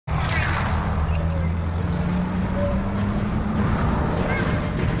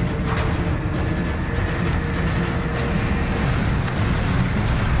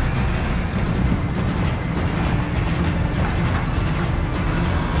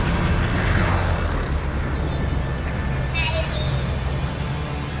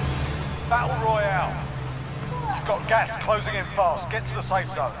Gas closing in fast. Get to the safe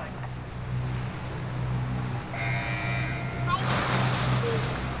zone.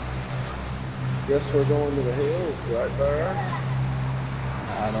 Guess we're going to the hills, right there.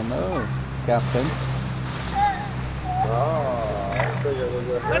 I don't know, Captain. Ah, I figured we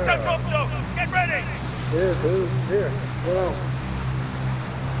were here. Let's go, drop zone. Get ready. Here, dude. Here. Come on.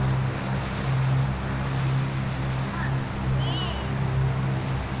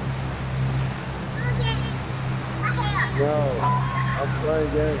 No, I'm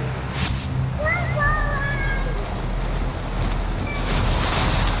playing games.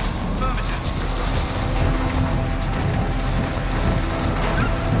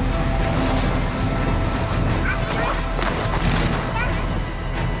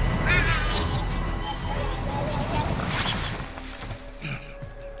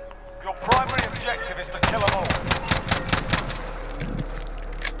 Your primary objective is to kill them all.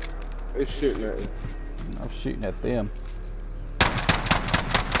 They're shooting at you. I'm shooting at them.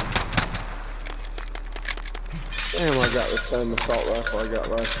 Damn, I got the same assault rifle I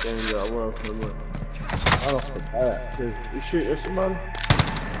got last game that I welcome with. I don't think that. You shooting at somebody?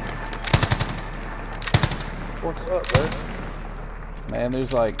 What's up, man? Man,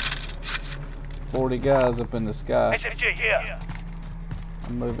 there's like 40 guys up in the sky. SMG here.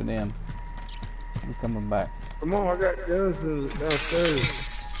 I'm moving in. I'm coming back. Come on, I got guns downstairs.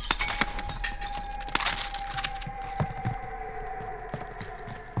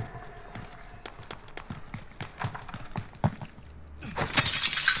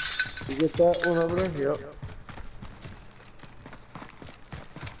 You get that one over there? Yep.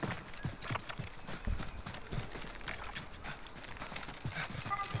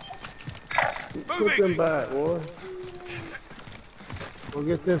 Put them back, boy. We'll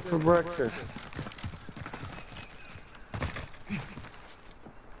get them for breakfast.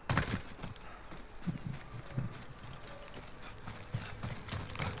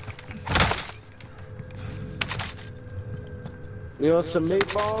 You want some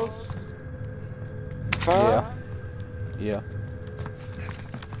meatballs? Huh? Yeah. Yeah.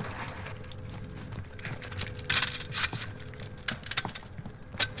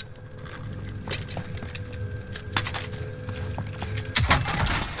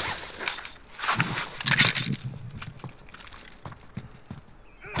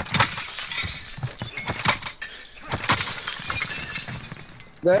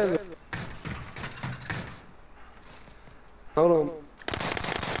 There's it. Hold on.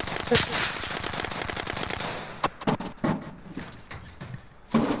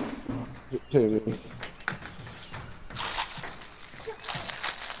 Get to me.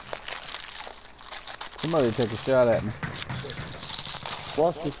 Somebody take a shot at me.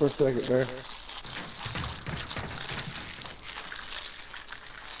 Watch me for a second there.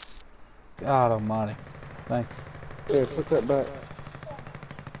 God almighty. Thank you. Yeah, put that back.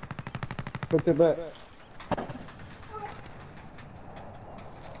 Put that back.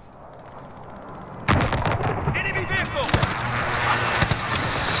 Enemy vehicle.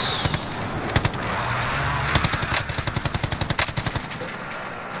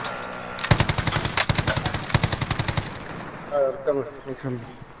 Alright, I'm coming. I'm coming.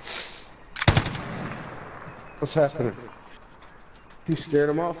 What's happening? You scared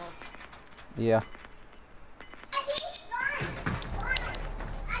him off? Yeah.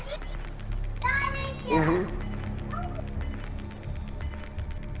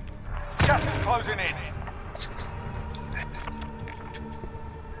 Gas is closing in.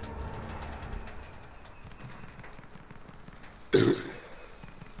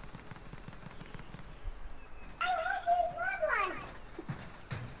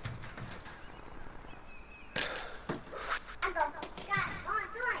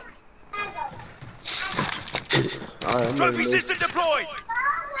 Alright, Trophy system deployed.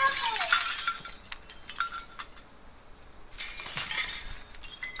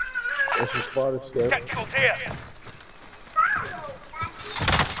 That's your spotter scope. Tacticals here.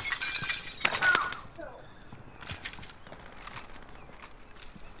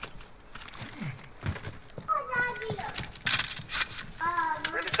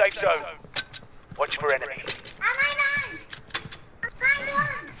 We're in the safe zone. Watch for enemies.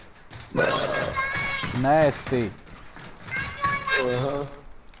 Nasty. Uh-huh.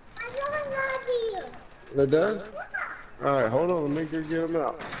 They're done? Alright, hold on. Let me go get them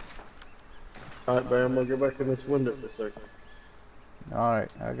out. Alright, Bear, I'm gonna go back in this window for a second.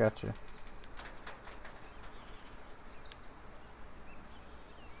 Alright, I got you.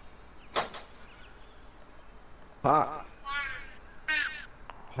 Hot.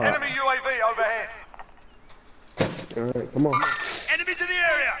 Hot. Enemy UAV overhead. Alright, come on. Enemies in the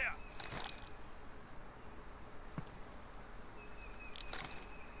area.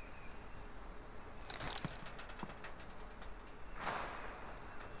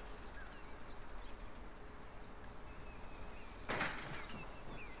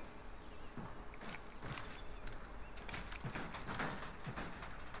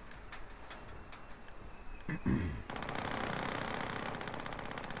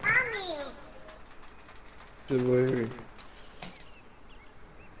 Delivery.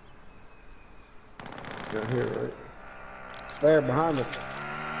 Got here, right? There, behind us.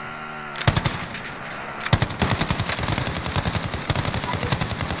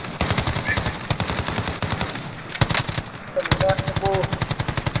 Coming back to the ball.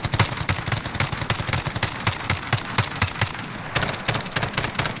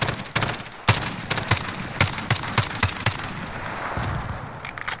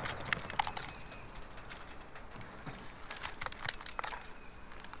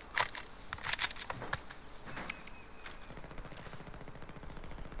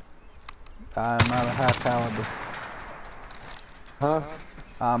 I'm out of high caliber. Huh?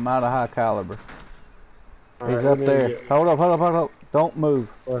 I'm out of high caliber. He's Alright, up there. Hold up, hold up, hold up. Don't move.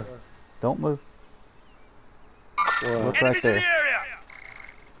 Where? Don't move. Where? Look right there.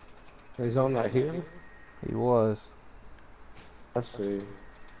 He's on that hill? He was. I see.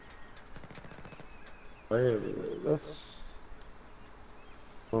 Wait a minute, that's...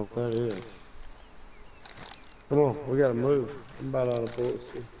 Oh, that is. Come on, we gotta move. I'm about out of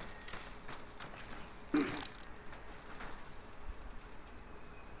bullets here.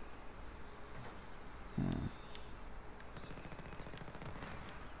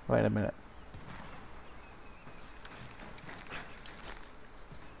 Wait a minute.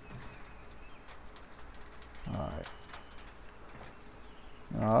 Alright.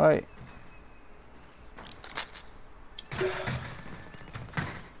 Alright.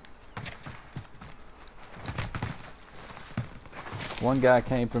 One guy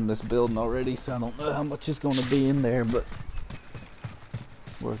came from this building already, so I don't know how much is going to be in there, but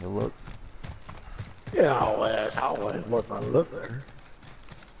worth a look. Yeah, always worth a look there.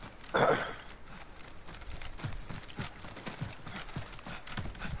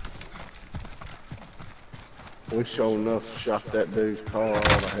 We sure enough shot that dude's car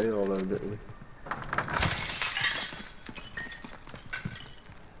out of hell though, didn't we?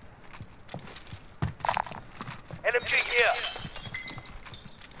 LMG here.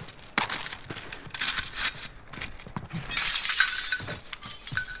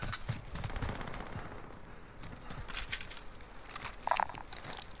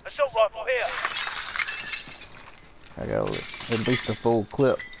 Assault rifle here. I got at least a full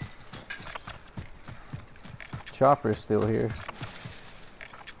clip. Chopper's still here.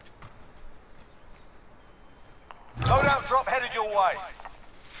 Loadout drop headed your way.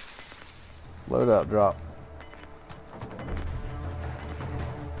 Loadout drop.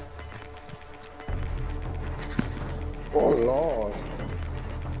 Oh Lord.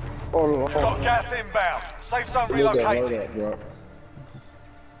 Oh Lord. Got gas inbound. Safe zone We need that relocated. loadout drop.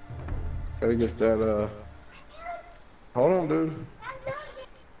 Gotta get that, hold on, dude.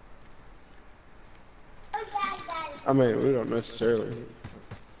 I mean, we don't necessarily.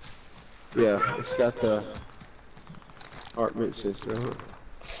 Yeah, it's got the heartbeat system on it.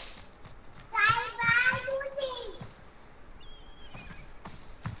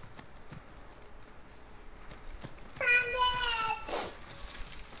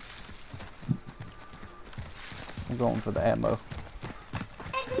 I'm going for the ammo.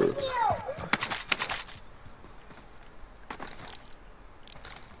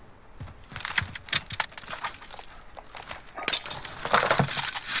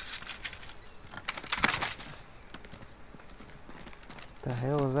 The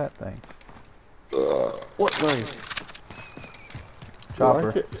hell is that thing? What thing? Chopper.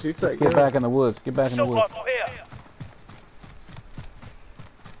 Like it? You Let's take get that? back in the woods. Get back in the Assault woods. rifle here.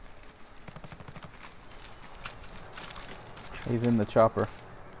 He's in the chopper.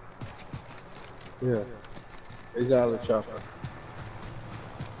 Yeah. He's out of the chopper.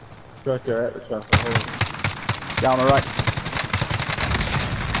 He's right there at the chopper. Hold on. Down the right.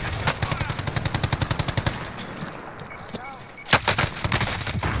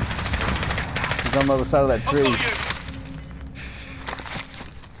 He's on the other side of that I'll tree. go you.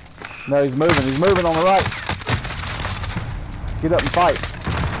 No, he's moving. He's moving on the right. Get up and fight.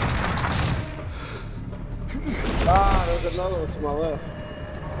 Ah, there's another one to my left.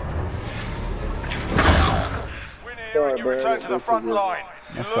 Win here Sorry, and you man, return to the that's front too good. line.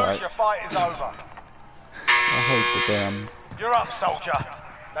 You That's lose, alright. your fight is over. I hate the damn. You're up, soldier.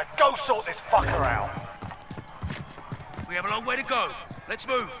 Now go sort this fucker out. We have a long way to go. Let's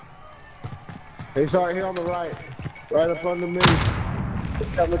move. He's right here on the right. Right up under me. He's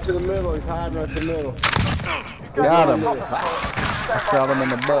coming to the middle. He's hiding right in the middle. Got him. I shot him in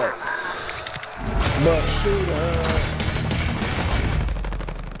the butt. But shoot her.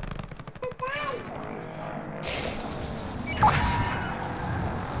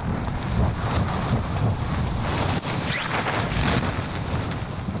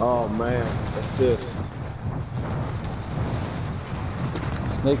 Oh man, assist.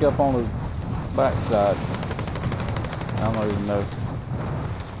 Sneak up on his backside. I don't even know.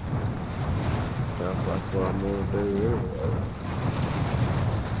 Sounds like what I'm gonna do anyway.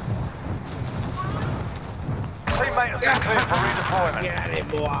 Teammate has been cleared for redeployment.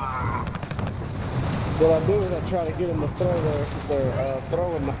 What I do is I try to get them to throw their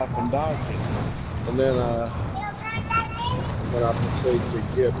throwing knife and dodge it. And then I proceed to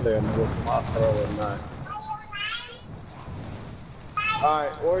get them with my throwing knife.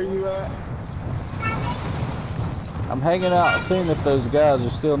 Alright, where are you at? I'm hanging out, seeing if those guys are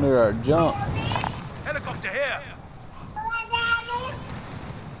still near our jump. Helicopter here.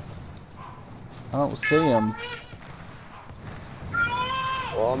 I don't see them.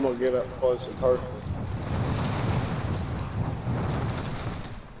 Well, I'm gonna get up close and personal.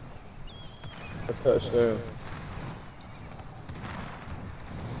 A touchdown.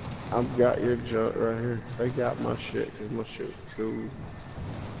 I've got your junk right here. They got my shit because my shit's cool.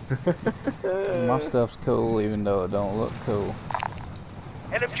 My stuff's cool even though it don't look cool.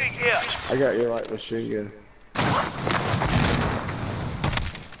 LMG here. I got your light machine gun.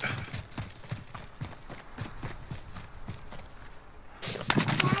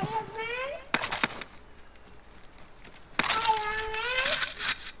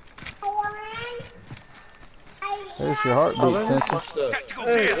 There's your heartbeat sensor. Tacticals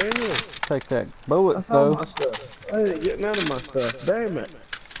Hey, here. Daniel, Take that bullet that's all though. my stuff. I didn't get none of my stuff. Damn it.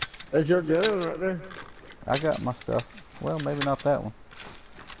 There's your gun right there. I got my stuff. Well, maybe not that one.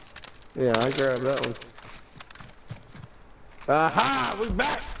 Yeah, I grabbed that one. Aha! We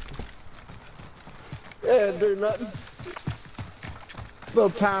back! Yeah, do nothing. Little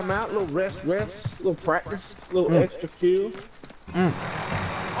timeout, little rest, little practice, little extra kill.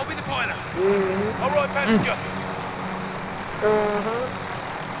 I'll be the pilot. All right, passenger.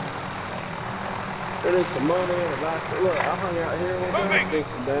 There is some money and a nice look. I hung out here one time, did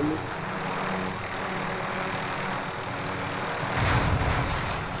some damage.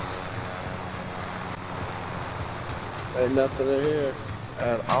 Ain't nothing in here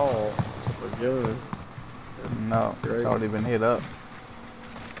at all. Except a gun. No, it's already been hit up.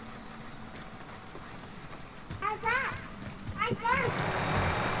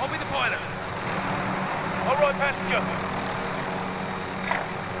 I'll be the pilot. All right, passenger.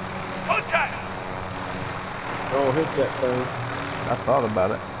 Contact. Oh, hit that thing. I thought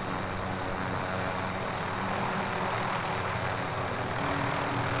about it.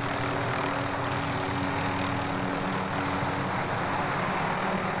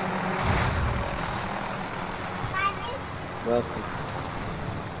 Nothing.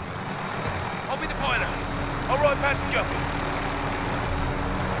 I'll be the pilot. All right, passenger.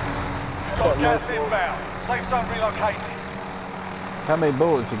 Got gas inbound. Safe zone relocated. How many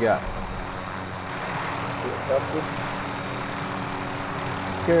bullets you got?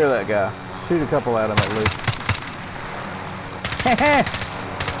 Scare that guy. Shoot a couple at him at least.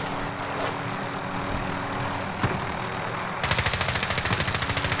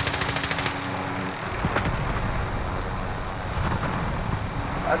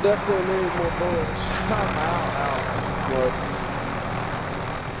 I definitely need more bullets. Look,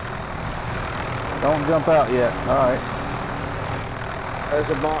 Don't jump out yet. Alright. there's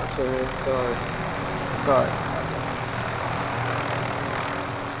a box in here, sorry. Sorry.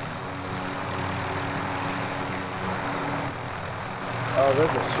 Oh,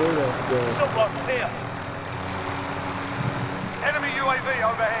 there's a shootout gun. Someone's here. Enemy UAV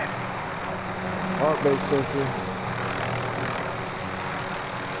overhead. Heartbeat sensor.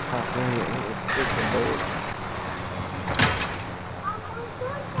 Oh, dang it. It's a bullet.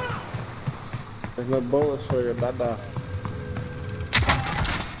 There's no bullets for you, bye-bye.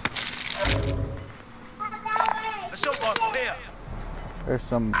 Assault rifle here. There's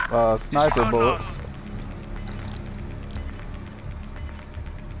some sniper bullets.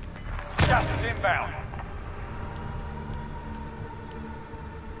 Gas is inbound.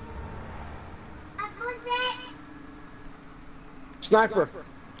 Sniper!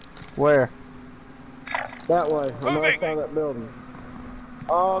 Where? That way, on the other side of that building.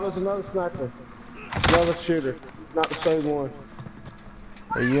 Oh, there's another sniper. Another shooter. Not the same one.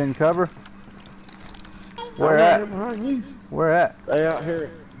 Are you in cover? Where I'm right at? here behind you. Where at? They out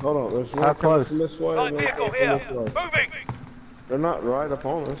here. Hold on, there's How one coming close? from this way Light and one vehicle coming here. from this way. Moving. They're not right up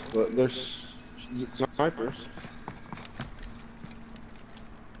on us, but there's snipers.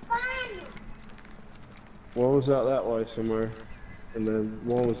 One was out that way somewhere, and then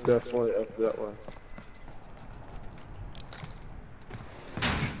one was definitely up that way.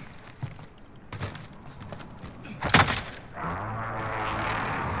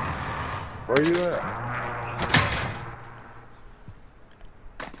 Where you at?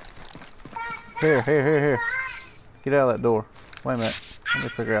 Here. Get out of that door. Wait a minute. Let me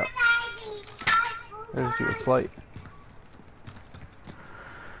figure out. There's your plate.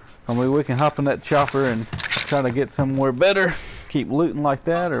 I mean, we can hop in that chopper and try to get somewhere better. Keep looting like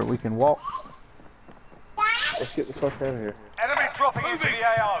that, or we can walk. Let's get the fuck out of here. Enemy dropping into the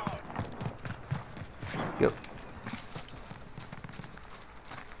AO. Go.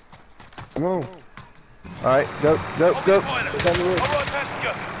 Come on. Alright, go. Toilet. It's on the roof. All right,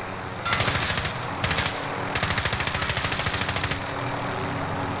 passenger.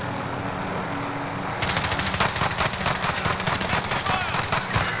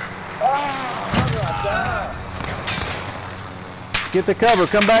 Get the cover.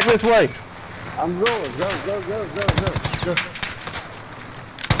 Come back this way. I'm going. Go.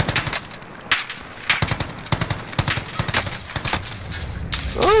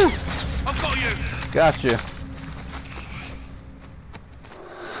 Ooh! I've got you. Gotcha.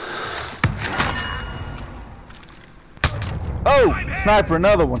 Oh! Sniper,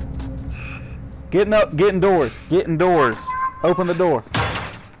 another one. Getting up, getting doors. Open the door.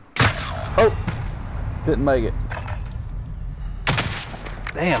 Oh! Didn't make it.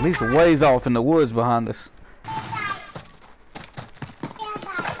 Damn, he's ways off in the woods behind us.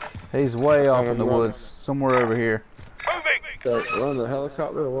 He's way off in the woods. Somewhere over here. Moving. So, run the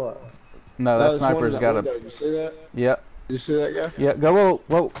helicopter or what? No, that There's one in sniper's that got window. a... You see that? Yep. You see that guy? Yeah, go,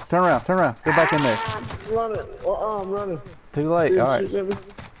 whoa. Turn around. Go back in there. I'm running. I'm running. Too late, Dude, alright. shoot at me.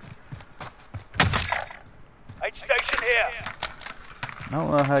 Aid station here. I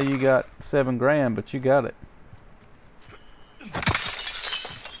don't know how you got $7 grand, but you got it.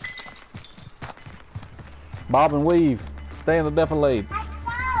 Bob and weave. Stay in the defilade.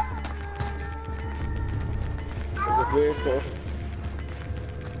 There's a vehicle.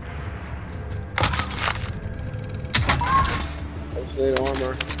 I see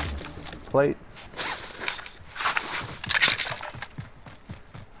armor. Plate.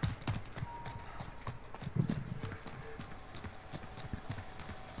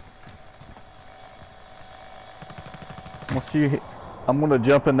 I'm gonna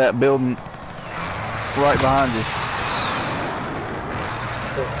jump in that building right behind you.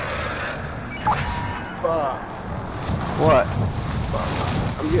 Fuck. What?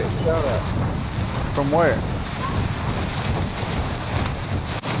 I'm getting shot at. From where?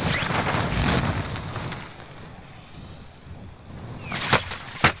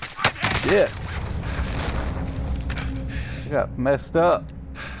 Shit. You got messed up.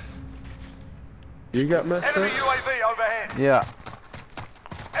 You got messed Enemy up? UAV overhead. Yeah.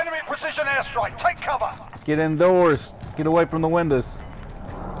 Enemy precision airstrike. Take cover. Get indoors. Get away from the windows.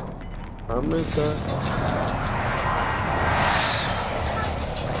 I'm inside.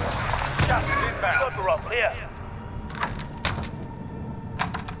 Gas is inbound. Sniper up here.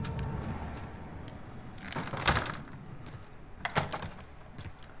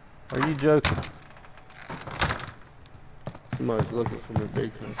 Are you joking? Somebody's looking for me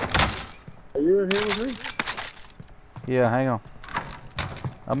big time. Are you in here with me? Yeah, hang on.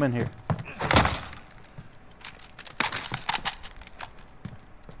 I'm in here.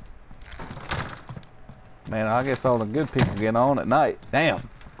 Man, I guess all the good people get on at night. Damn.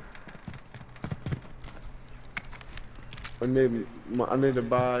 I need to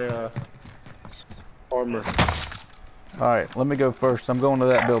buy armor. Alright, let me go first. I'm going to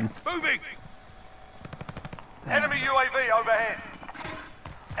that building. Moving. Enemy UAV overhead.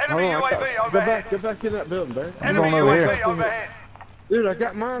 Enemy Hold on, UAV overhead. get back in that building, Barry. Enemy going over UAV here. overhead. Dude, I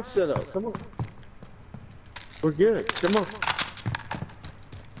got mine set up. Come on. We're good. Come on.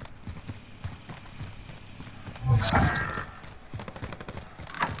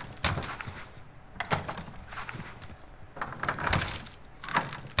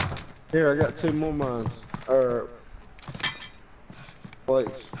 Here, I got 2 more mines. Or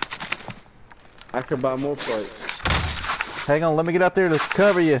plates. I can buy more plates. Hang on, let me get out there to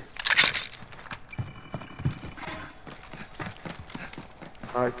cover you.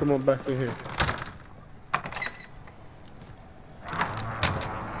 Alright, come on back in here.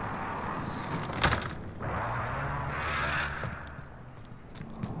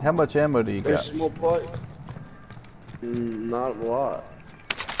 How much ammo do you There's got? some more plates. Not a lot.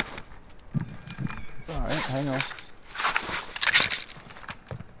 Alright, hang on.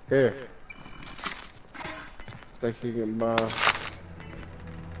 Here. Think you can buy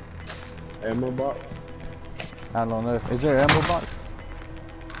ammo box? I don't know. Is there an ammo box?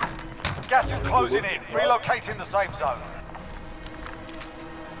 Gas is closing in. Relocating the safe zone.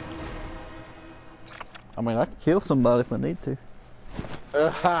 I mean, I can kill somebody if I need to.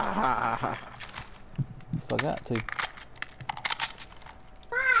 If I got to.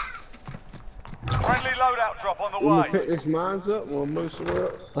 Friendly loadout drop on the When we way. pick these mines up, we'll move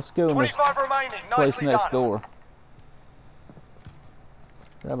somewhere else. Let's go in this 25 remaining. place Nicely next done. door.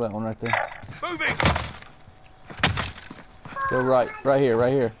 Grab that one right there. Moving! Go right here,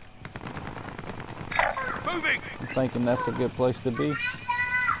 right here. Moving! I'm thinking that's a good place to be.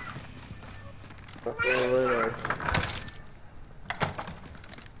 Right there.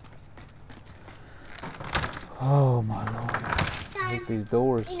 Oh my lord. Hit these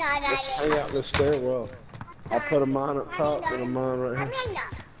doors. Let's hang out in the stairwell. I'll put a mine up top and a mine right here.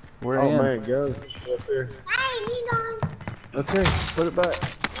 We're Oh in. man, go up there. Okay, put it back.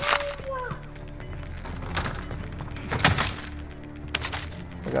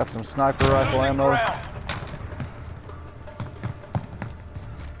 I got some sniper rifle Losing ammo. ground.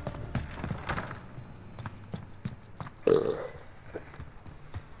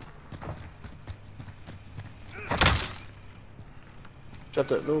 Shut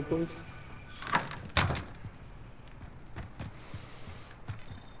that door, please.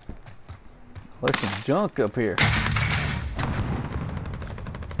 There's some junk up here.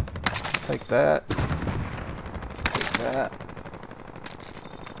 Take that. Take that.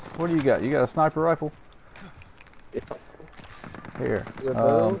 What do you got? You got a sniper rifle? Yeah. Here. Is that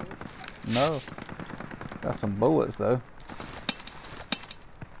better one? No. Got some bullets though.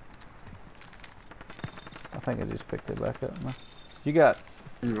 I think I just picked it back up. No. You got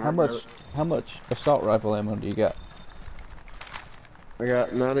how much assault rifle ammo do you got? I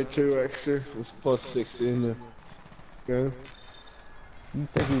got 92 extra. It's plus 60 in there. Okay. You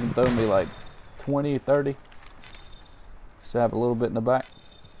think you can throw me like 20, 30? Just have a little bit in the back.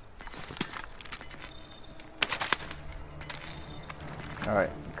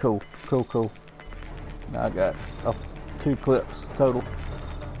 Alright, cool. Now I got 2 clips total.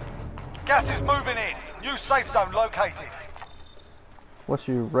 Gas is moving in. New safe zone located. What's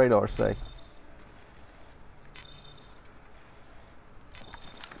your radar say?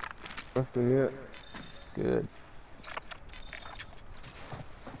 Nothing yet. Good.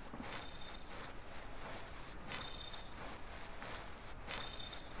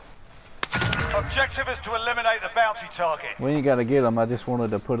 Objective is to eliminate the bounty target. We ain't got to get them. I just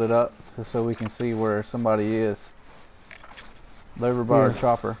wanted to put it up so we can see where somebody is. They're over by our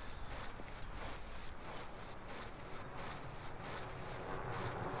chopper.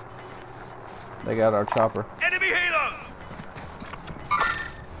 They got our chopper. Enemy helo!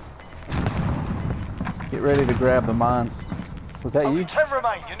 Get ready to grab the mines. Was that Only you? 10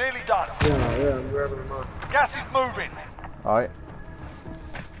 remain. You're nearly done. Yeah, I'm grabbing them up. Gas is moving. Alright.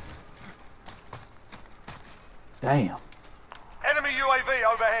 Damn. Enemy UAV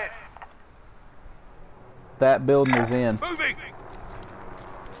overhead. That building is in. Moving!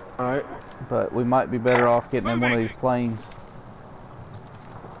 Alright. But we might be better off getting in one of these planes.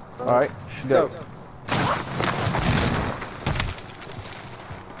 Alright, go.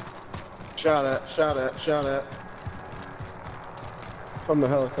 Shot at. From the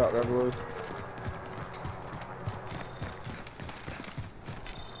helicopter, I believe.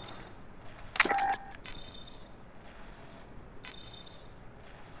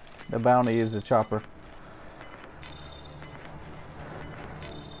 The bounty is the chopper.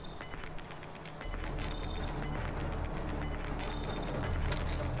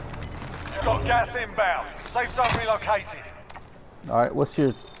 Got gas inbound. Safe zone relocated. Alright, what's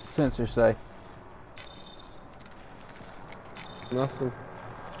your sensor say? Nothing.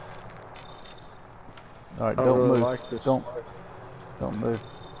 Alright, I don't really move. like this. Don't move.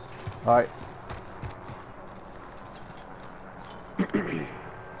 Alright.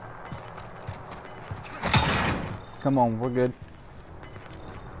 Come on, we're good.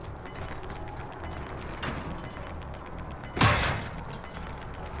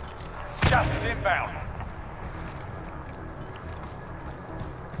 Gas is inbound.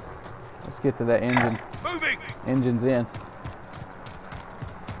 Let's get to that engine. Moving! Engine's in.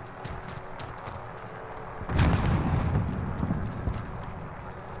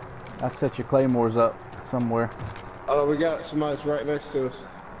 I'd set your claymores up somewhere. Oh, we got somebody's right next to us.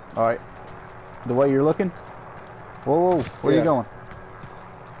 Alright. The way you're looking? Whoa, where are you going?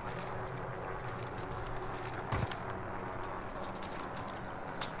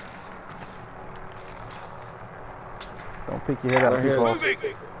 Don't peek your head out Right too here. far. Moving!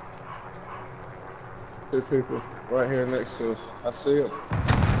 2 people right here next to us. I see them.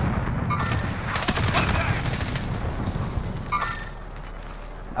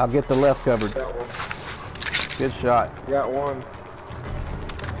 I'll get the left covered. Got one. Good shot. Got one.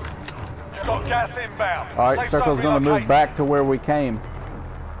 Got gas inbound. Alright, Safe circle's zone gonna move relocated. back to where we came.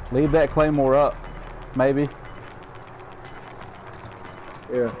 Leave that claymore up, maybe.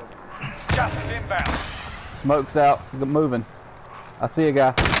 Yeah. Gas is inbound. Smoke's out. Moving. I see a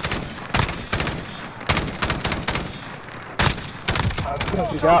guy.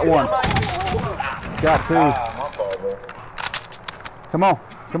 Got one. Got two. Come on.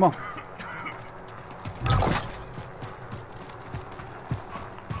 Come on.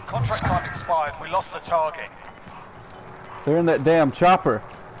 Contract time expired. We lost the target. They're in that damn chopper.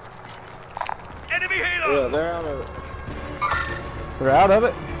 Enemy helo! Yeah, they're out of it. They're out of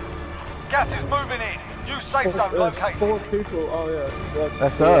it? Gas is moving in. New safe zone There's located. 4 people. Oh yeah,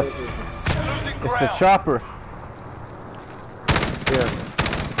 That's us. Losing It's the ground. chopper. Yeah.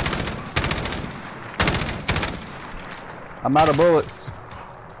 I'm out of bullets.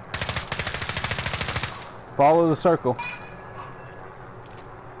 Follow the circle.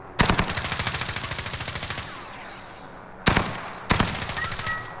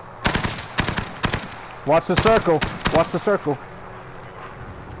 Watch the circle. Watch the circle.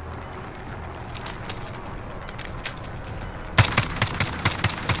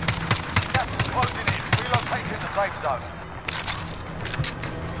 Gas is closing in. Relocating the safe zone.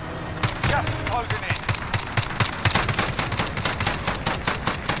 Gas is closing in.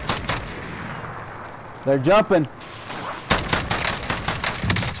 They're jumping.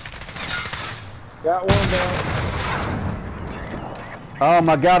 Got one down. Oh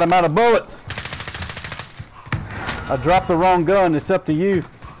my God, I'm out of bullets. I dropped the wrong gun. It's up to you.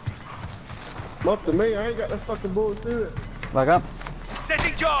 Up to me. I ain't got no fucking bullets in it. Like I'm.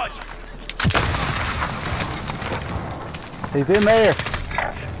 Setting charge! He's in there.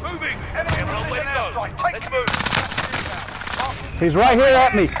 Moving! We Enemy have a long way to precision go. airstrike. Take Let's move! He's right here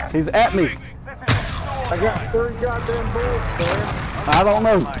at me. He's at me. I got 3 goddamn bullets, man. I don't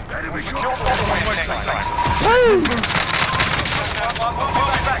know. Enemy Secure all the safe Woo!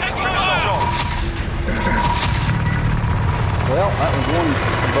 Well, that was one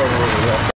above where we left.